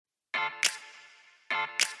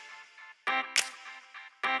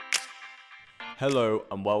Hello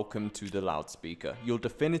and welcome to The Loudspeaker, your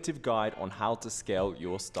definitive guide on how to scale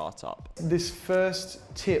your startup. This first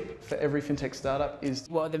tip for every fintech startup is: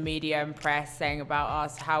 what are the media and press saying about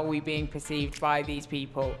us? How are we being perceived by these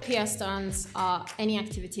people? PR stunts are any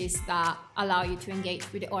activities that allow you to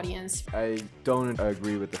engage with the audience. I don't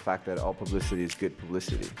agree with the fact that all publicity is good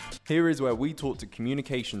publicity. Here is where we talk to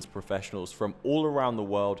communications professionals from all around the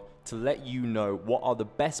world to let you know what are the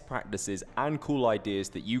best practices and cool ideas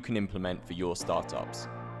that you can implement for your startups.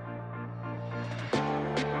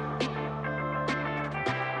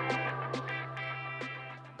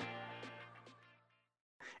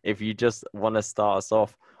 If you just want to start us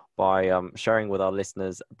off by sharing with our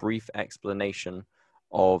listeners a brief explanation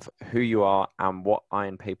of who you are and what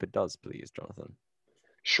Iron Paper does, please, Jonathan.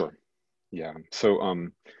 Sure. Yeah. So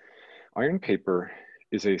Iron Paper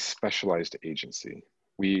is a specialized agency.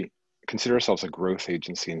 We consider ourselves a growth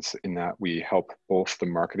agency in that we help both the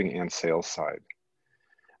marketing and sales side.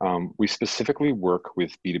 We specifically work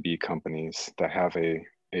with B2B companies that have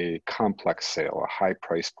a complex sale, a high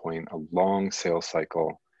price point, a long sales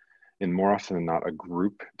cycle, and more often than not, a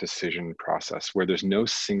group decision process where there's no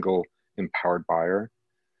single empowered buyer,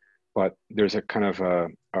 but there's a kind of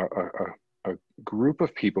a group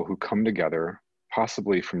of people who come together,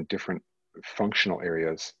 possibly from different functional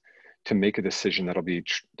areas, to make a decision that'll be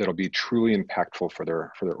truly impactful for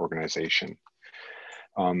their organization.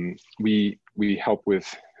 We help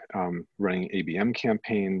with running ABM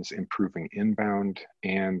campaigns, improving inbound,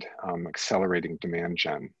 and accelerating demand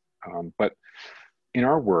gen. But in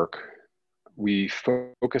our work, we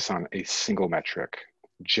focus on a single metric,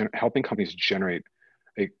 helping companies generate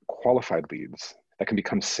qualified leads that can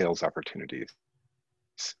become sales opportunities.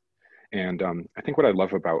 And I think what I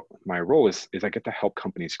love about my role is I get to help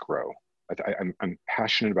companies grow. I'm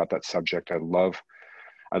passionate about that subject. I love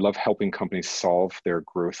helping companies solve their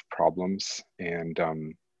growth problems and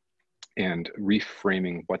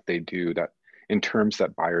reframing what they do that in terms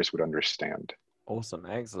that buyers would understand. Awesome,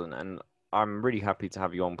 excellent. And I'm really happy to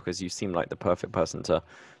have you on because you seem like the perfect person to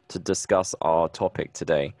discuss our topic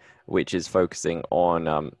today, which is focusing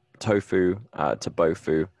on TOFU to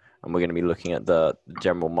BOFU. And we're going to be looking at the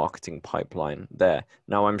general marketing pipeline there.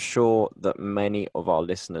 Now, I'm sure that many of our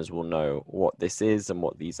listeners will know what this is and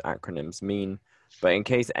what these acronyms mean. But in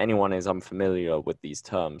case anyone is unfamiliar with these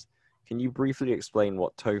terms, can you briefly explain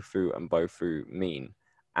what TOFU and BOFU mean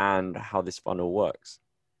and how this funnel works?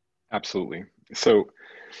 Absolutely. So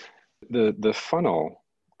the funnel,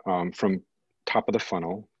 from top of the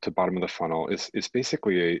funnel to bottom of the funnel, is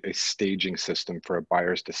basically a staging system for a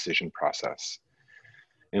buyer's decision process.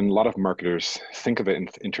 And a lot of marketers think of it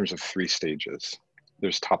in terms of three stages.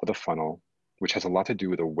 There's top of the funnel, which has a lot to do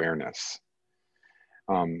with awareness.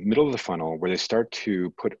 Middle of the funnel, where they start to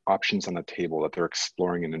put options on the table that they're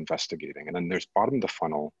exploring and investigating. And then there's bottom of the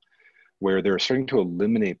funnel, where they're starting to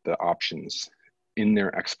eliminate the options in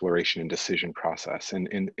their exploration and decision process. And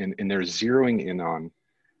they're zeroing in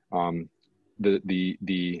on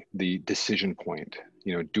the decision point.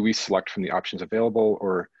 You know, do we select from the options available,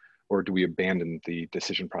 or do we abandon the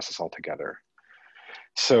decision process altogether?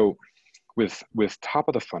 So with top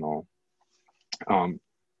of the funnel,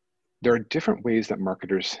 there are different ways that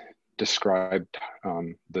marketers describe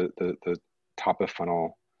the top of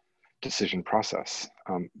funnel decision process.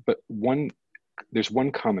 But there's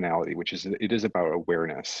one commonality, which is it is about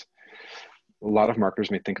awareness. A lot of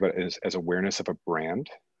marketers may think about it as awareness of a brand,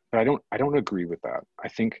 but I don't agree with that. I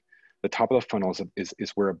think the top of the funnel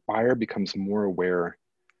is where a buyer becomes more aware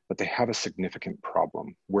that they have a significant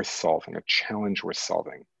problem worth solving, a challenge worth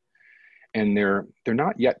solving. And they're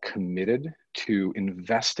not yet committed to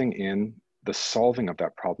investing in the solving of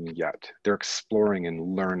that problem yet. They're exploring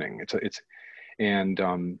and learning. And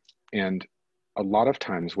a lot of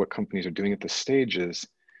times what companies are doing at this stage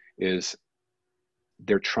is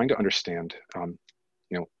they're trying to understand,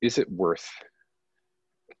 is it worth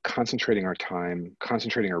concentrating our time,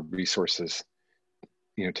 concentrating our resources,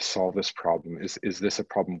 to solve this problem? Is this a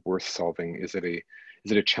problem worth solving? Is it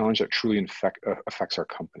a challenge that truly affects our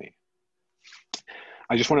company?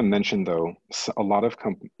 I just want to mention, though, a lot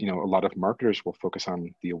of marketers will focus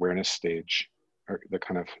on the awareness stage, or the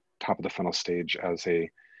kind of top of the funnel stage, as an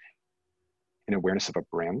awareness of a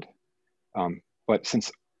brand. But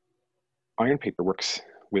since Iron Paper works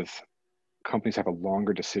with companies that have a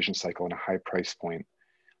longer decision cycle and a high price point,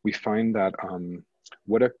 we find that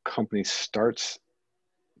what a company starts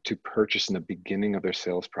to purchase in the beginning of their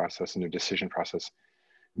sales process and their decision process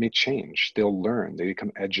may change. They'll learn, they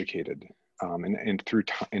become educated,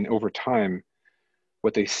 and over time,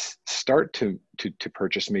 what they start to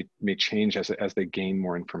purchase may change as they gain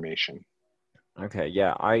more information. Okay,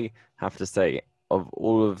 yeah, I have to say of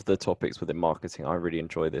all of the topics within marketing, I really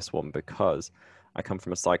enjoy this one because I come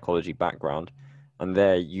from a psychology background, and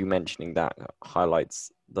there you mentioning that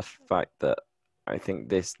highlights the fact that I think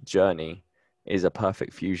this journey is a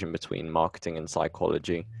perfect fusion between marketing and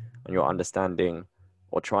psychology, and you're understanding,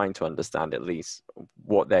 or trying to understand at least,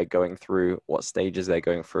 what they're going through, what stages they're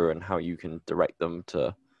going through, and how you can direct them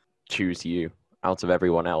to choose you out of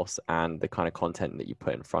everyone else and the kind of content that you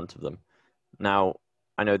put in front of them. Now,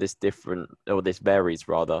 I know this varies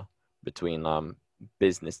rather between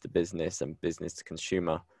business to business and business to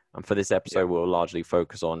consumer. And for this episode, we'll largely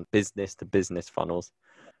focus on business to business funnels.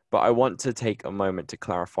 But I want to take a moment to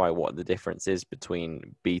clarify what the difference is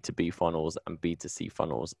between B2B funnels and B2C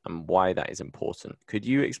funnels and why that is important. Could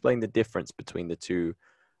you explain the difference between the two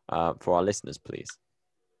for our listeners, please?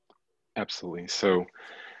 Absolutely. So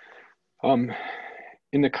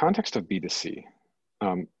in the context of B2C,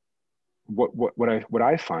 what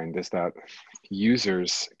I find is that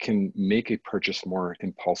users can make a purchase more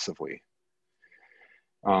impulsively.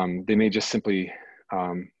 They may just simply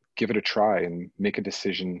give it a try and make a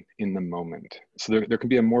decision in the moment. So there can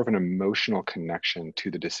be more of an emotional connection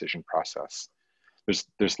to the decision process.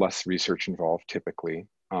 There's less research involved typically.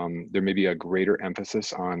 There may be a greater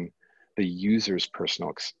emphasis on the user's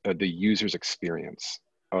the user's experience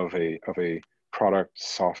of a product,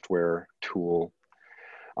 software, tool.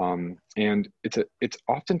 And it's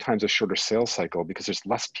oftentimes a shorter sales cycle because there's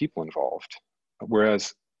less people involved.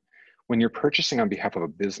 Whereas when you're purchasing on behalf of a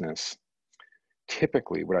business,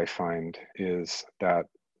 typically what I find is that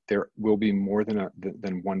there will be more than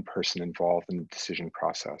one person involved in the decision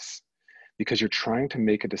process, because you're trying to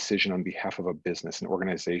make a decision on behalf of a business, an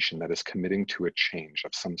organization that is committing to a change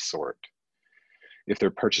of some sort. If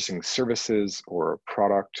they're purchasing services or a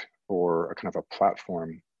product or a kind of a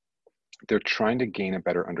platform, they're trying to gain a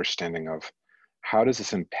better understanding of how does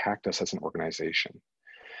this impact us as an organization.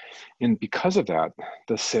 And because of that,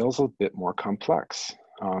 the sales are a bit more complex.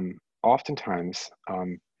 Oftentimes,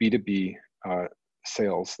 B2B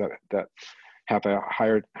sales that have a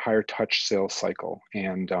higher touch sales cycle,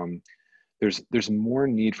 and there's more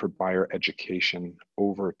need for buyer education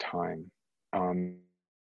over time. And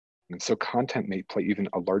so content may play even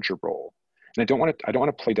a larger role. And I don't want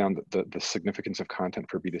to play down the significance of content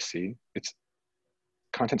for B2C.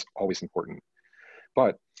 Content's always important,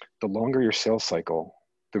 but the longer your sales cycle,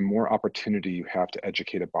 the more opportunity you have to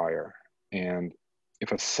educate a buyer. And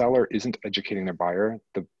if a seller isn't educating their buyer,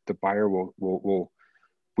 the buyer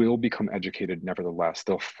will become educated nevertheless.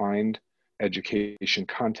 They'll find education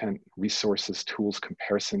content, resources, tools,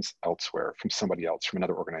 comparisons elsewhere from somebody else, from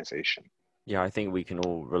another organization. Yeah, I think we can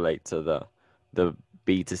all relate to the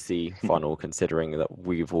B2C funnel, considering that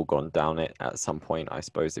we've all gone down it at some point, I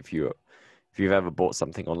suppose, if you've ever bought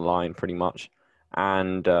something online, pretty much.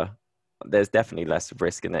 And there's definitely less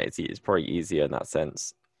risk in it. It's probably easier in that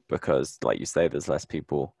sense because, like you say, there's less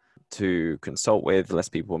people to consult with, less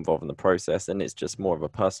people involved in the process, and it's just more of a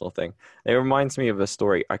personal thing. It reminds me of a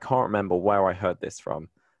story. I can't remember where I heard this from.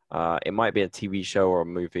 It might be a TV show or a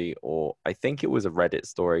movie, or I think it was a Reddit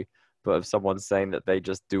story, but of someone saying that they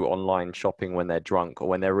just do online shopping when they're drunk, or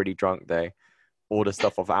when they're really drunk, they order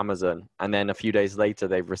stuff off Amazon, and then a few days later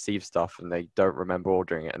they've received stuff and they don't remember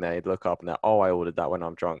ordering it, and they look up and they're, oh, I ordered that when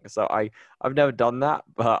I'm drunk. So I've never done that,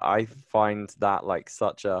 but I find that like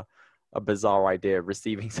such a bizarre idea,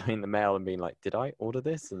 receiving something in the mail and being like, did I order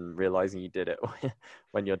this, and realizing you did it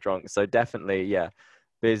when you're drunk. So definitely, yeah,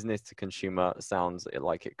 business to consumer sounds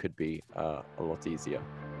like it could be a lot easier.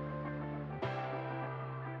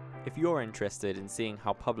 If you're interested in seeing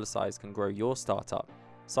how Publicize can grow your startup,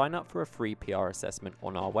 sign up for a free PR assessment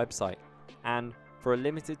on our website. And for a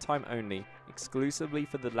limited time only, exclusively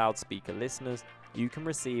for the loudspeaker listeners, you can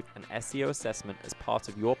receive an SEO assessment as part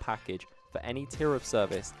of your package for any tier of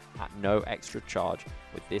service at no extra charge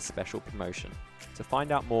with this special promotion. To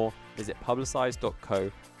find out more, visit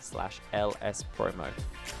publicize.co/LSpromo.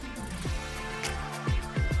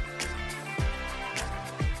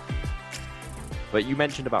 But you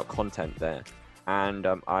mentioned about content there, and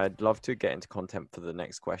I'd love to get into content for the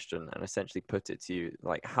next question and essentially put it to you,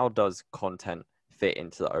 like, how does content fit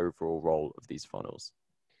into the overall role of these funnels?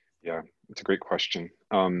 Yeah, it's a great question.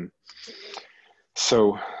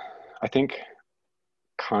 So I think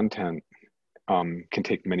content can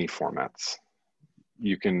take many formats.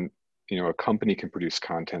 A company can produce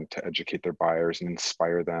content to educate their buyers and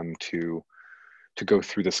inspire them to go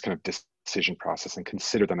through this kind of decision process and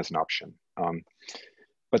consider them as an option.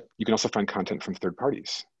 But you can also find content from third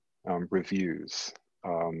parties, reviews,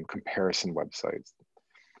 comparison websites.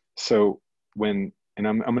 So I'm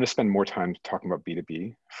going to spend more time talking about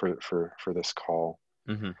B2B for this call.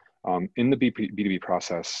 Mm-hmm. In the B2B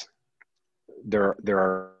process, there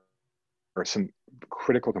are some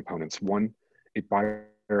critical components. One, a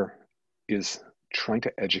buyer is trying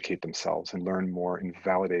to educate themselves and learn more and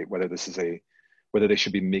validate whether whether they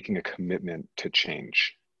should be making a commitment to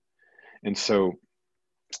change. And so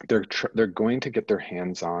they're going to get their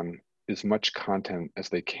hands on as much content as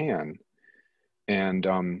they can. And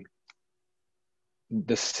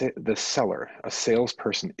the seller, a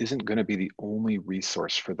salesperson, isn't going to be the only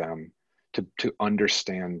resource for them to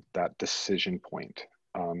understand that decision point.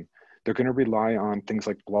 They're going to rely on things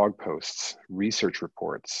like blog posts, research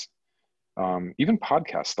reports, even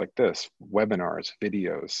podcasts like this, webinars,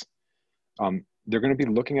 videos. They're going to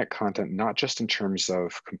be looking at content not just in terms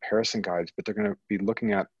of comparison guides, but they're going to be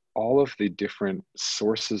looking at all of the different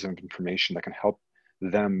sources of information that can help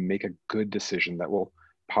them make a good decision that will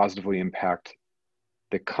positively impact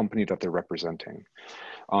the company that they're representing.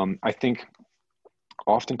 I think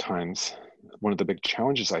oftentimes one of the big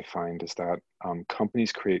challenges I find is that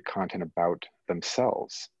companies create content about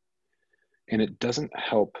themselves, and it doesn't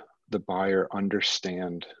help the buyer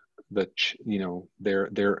understand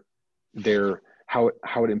how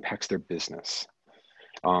it impacts their business.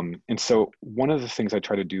 And so one of the things I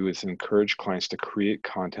try to do is encourage clients to create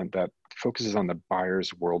content that focuses on the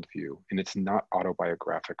buyer's worldview, and it's not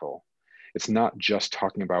autobiographical. It's not just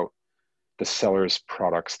talking about the seller's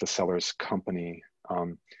products, the seller's company,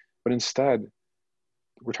 but instead,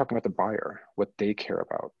 we're talking about the buyer, what they care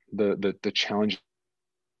about, the challenges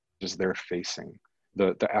they're facing,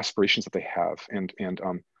 the aspirations that they have, and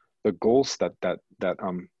the goals that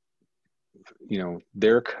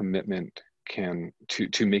their commitment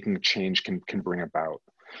to making change can bring about.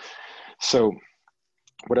 So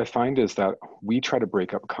what I find is that we try to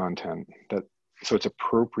break up content so it's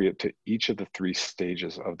appropriate to each of the three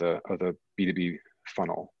stages of the B2B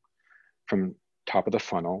funnel. From top of the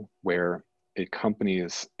funnel, where a company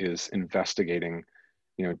is investigating,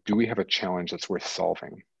 do we have a challenge that's worth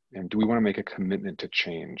solving? And do we want to make a commitment to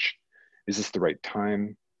change? Is this the right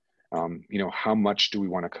time? How much do we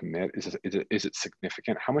want to commit? Is it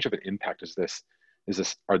significant? How much of an impact is this?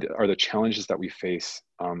 Are the challenges that we face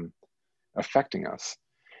affecting us?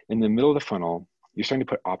 In the middle of the funnel, you're starting to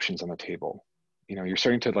put options on the table. You're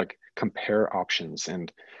starting to compare options,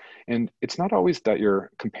 and it's not always that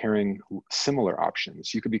you're comparing similar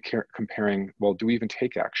options. You could be comparing, well, do we even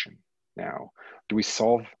take action now? Do we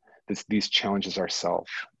solve these challenges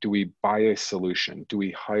ourselves? Do we buy a solution? Do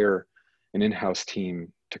we hire an in-house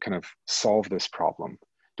team to kind of solve this problem?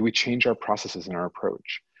 Do we change our processes and our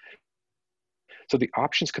approach? So the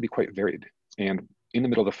options could be quite varied. And in the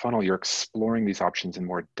middle of the funnel, you're exploring these options in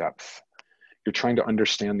more depth. You're trying to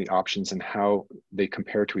understand the options and how they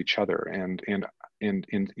compare to each other. And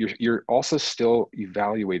you're also still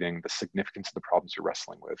evaluating the significance of the problems you're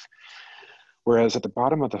wrestling with. Whereas at the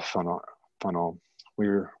bottom of the funnel,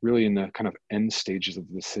 we're really in the kind of end stages of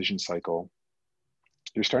the decision cycle.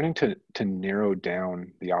 You're starting to narrow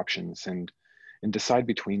down the options and decide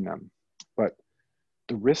between them. But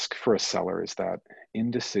the risk for a seller is that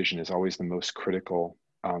indecision is always the most critical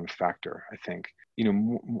factor, I think.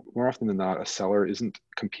 More often than not, a seller isn't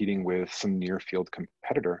competing with some near field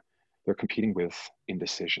competitor. They're competing with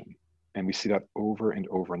indecision. And we see that over and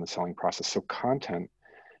over in the selling process. So content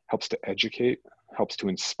helps to educate, helps to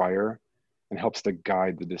inspire, and helps to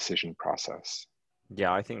guide the decision process.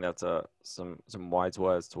 Yeah, I think that's some wise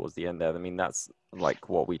words towards the end there. I mean, that's like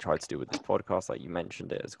what we try to do with this podcast. Like you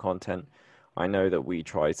mentioned it as content. I know that we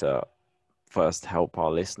try to first help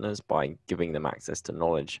our listeners by giving them access to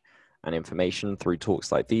knowledge and information through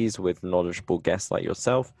talks like these with knowledgeable guests like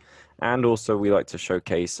yourself. And also we like to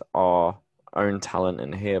showcase our own talent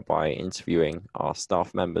in here by interviewing our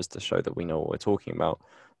staff members to show that we know what we're talking about.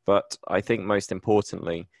 But I think most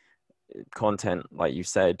importantly, content, like you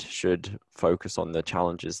said, should focus on the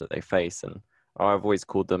challenges that they face. And I've always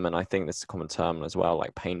called them, and I think this is a common term as well,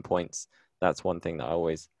 like pain points. That's one thing that I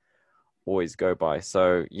always go by.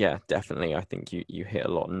 So yeah, definitely. I think you hit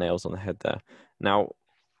a lot of nails on the head there. Now,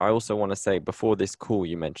 I also want to say before this call,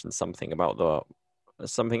 you mentioned something about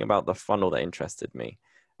the funnel that interested me.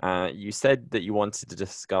 You said that you wanted to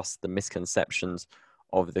discuss the misconceptions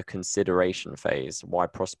of the consideration phase, why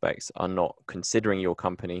prospects are not considering your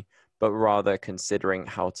company, but rather considering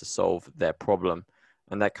how to solve their problem.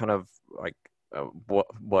 And that kind of what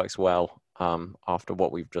works well after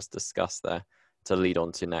what we've just discussed there to lead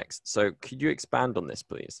on to next. So could you expand on this,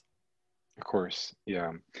 please? Of course,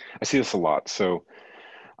 yeah. I see this a lot. So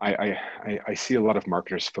I see a lot of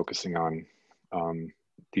marketers focusing on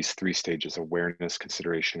these three stages: awareness,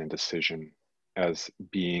 consideration, and decision, as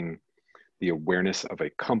being the awareness of a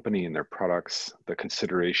company and their products, the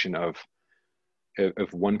consideration of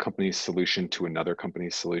one company's solution to another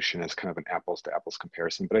company's solution as kind of an apples to apples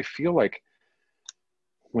comparison. But I feel like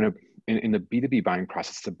in the B2B buying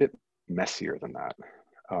process, it's a bit messier than that.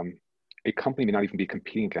 A company may not even be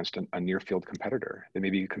competing against a near field competitor. They may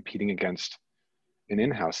be competing against an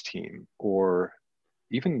in-house team, or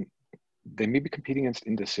even they may be competing against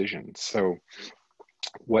indecision. So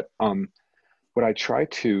what I try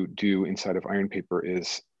to do inside of Iron Paper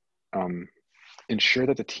is ensure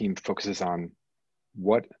that the team focuses on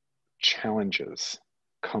what challenges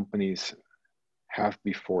companies have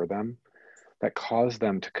before them that cause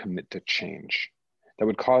them to commit to change, that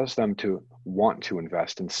would cause them to want to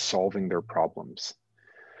invest in solving their problems.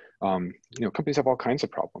 Companies have all kinds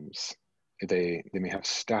of problems. They may have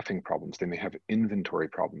staffing problems. They may have inventory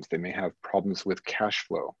problems. They may have problems with cash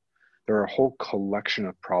flow. There are a whole collection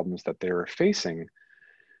of problems that they're facing,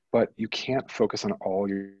 but you can't focus on all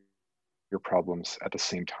your problems at the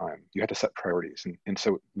same time. You have to set priorities. And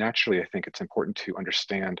so naturally, I think it's important to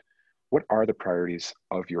understand what are the priorities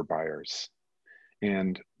of your buyers.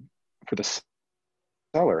 And for the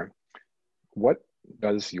seller, what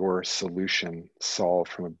does your solution solve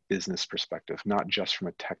from a business perspective, not just from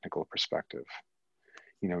a technical perspective?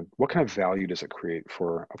 What kind of value does it create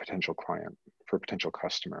for a potential client, for a potential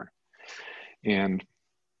customer? And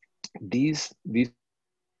these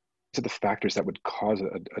are the factors that would cause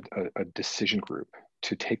a decision group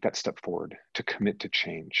to take that step forward, to commit to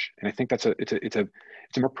change. And I think it's a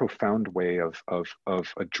more profound way of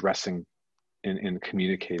addressing and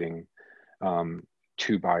communicating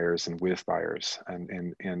to buyers and with buyers.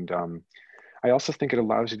 And I also think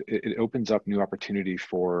it opens up new opportunity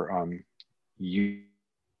for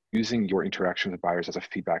using your interaction with buyers as a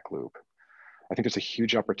feedback loop. I think there's a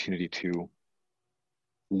huge opportunity to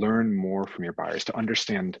learn more from your buyers, to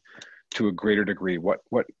understand to a greater degree what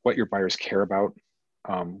your buyers care about,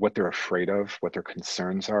 what they're afraid of, what their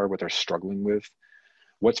concerns are, what they're struggling with,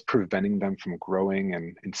 what's preventing them from growing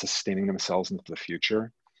and sustaining themselves into the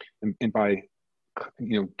future. And by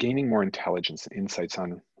gaining more intelligence and insights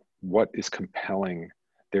on what is compelling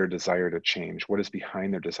their desire to change, what is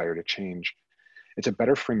behind their desire to change, it's a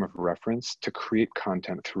better frame of reference to create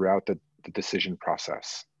content throughout the decision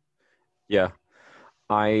process. Yeah,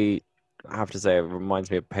 I have to say it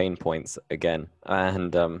reminds me of pain points again,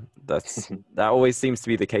 and that always seems to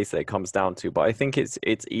be the case that it comes down to. But I think it's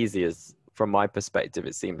easy, as from my perspective,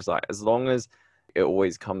 it seems like as long as it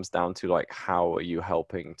always comes down to like how are you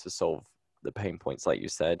helping to solve the pain points, like you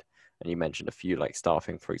said, and you mentioned a few like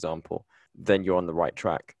staffing, for example, then you're on the right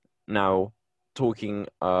track. Now, talking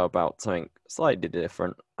about something slightly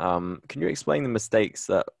different, can you explain the mistakes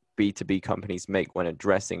that B2B companies make when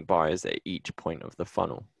addressing buyers at each point of the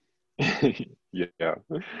funnel? Yeah.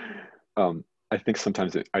 I think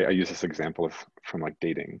sometimes I use this example from like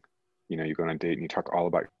dating. You go on a date and you talk all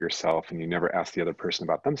about yourself and you never ask the other person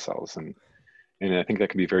about themselves. And I think that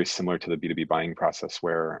can be very similar to the B2B buying process,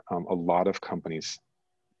 where a lot of companies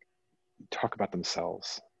talk about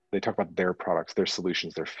themselves. They talk about their products, their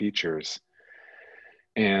solutions, their features.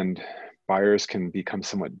 And buyers can become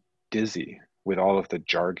somewhat dizzy with all of the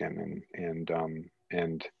jargon and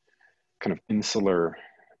kind of insular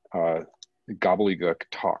gobbledygook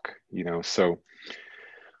talk, So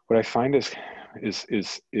what I find is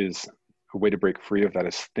a way to break free of that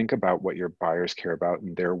is think about what your buyers care about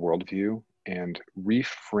in their worldview and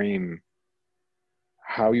reframe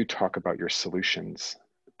how you talk about your solutions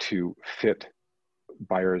to fit the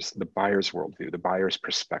buyer's worldview, the buyer's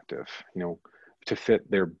perspective, to fit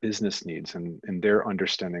their business needs and their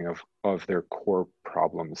understanding of their core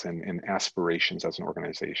problems and aspirations as an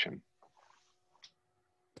organization.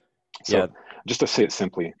 So Yeah. Just to say it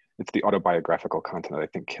simply, it's the autobiographical content that I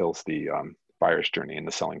think kills the buyer's journey in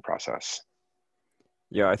the selling process.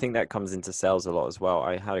 Yeah, I think that comes into sales a lot as well.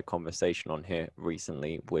 I had a conversation on here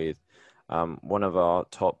recently with one of our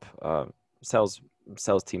top sales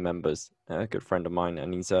team members, a good friend of mine,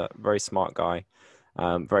 and he's a very smart guy,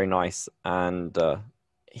 very nice. And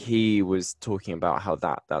he was talking about how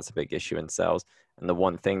that's a big issue in sales. And the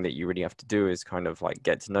one thing that you really have to do is kind of like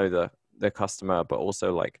get to know the customer, but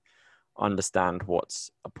also like understand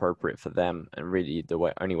what's appropriate for them. And really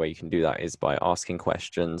only way you can do that is by asking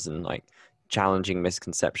questions and like challenging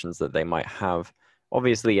misconceptions that they might have,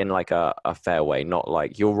 obviously in like a fair way, not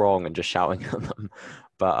like you're wrong and just shouting at them.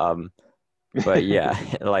 But yeah,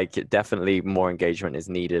 like definitely more engagement is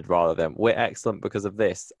needed rather than we're excellent because of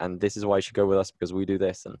this and this is why you should go with us because we do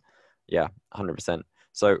this. And yeah, 100%.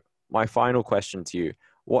 So my final question to you,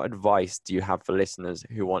 what advice do you have for listeners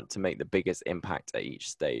who want to make the biggest impact at each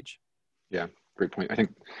stage? Yeah, great point. I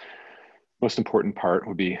think most important part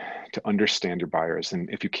would be to understand your buyers. And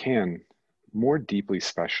if you can, more deeply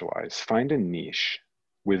specialize. Find a niche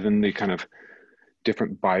within the kind of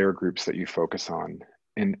different buyer groups that you focus on,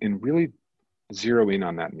 and really zero in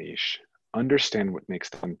on that niche. Understand what makes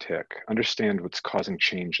them tick. Understand what's causing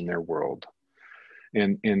change in their world.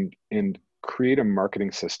 And create a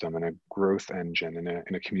marketing system and a growth engine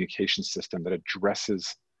and a communication system that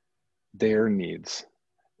addresses their needs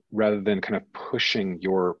rather than kind of pushing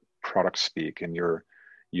your product speak and your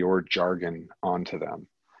jargon onto them.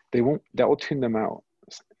 That will tune them out.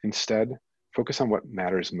 Instead, focus on what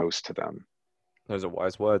matters most to them. Those are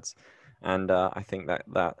wise words. And I think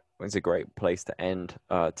that is a great place to end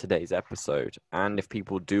today's episode. And if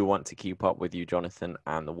people do want to keep up with you, Jonathan,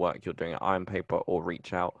 and the work you're doing at Iron Paper, or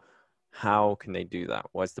reach out, how can they do that?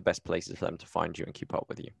 What's the best places for them to find you and keep up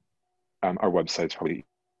with you? Our website's probably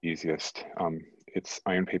easiest. It's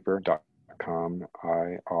ironpaper.com,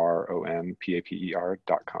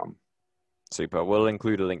 ironpaper.com. Super. We'll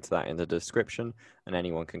include a link to that in the description, and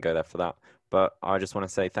anyone can go there for that. But I just want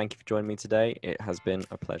to say thank you for joining me today. It has been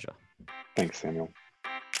a pleasure. Thanks, Samuel.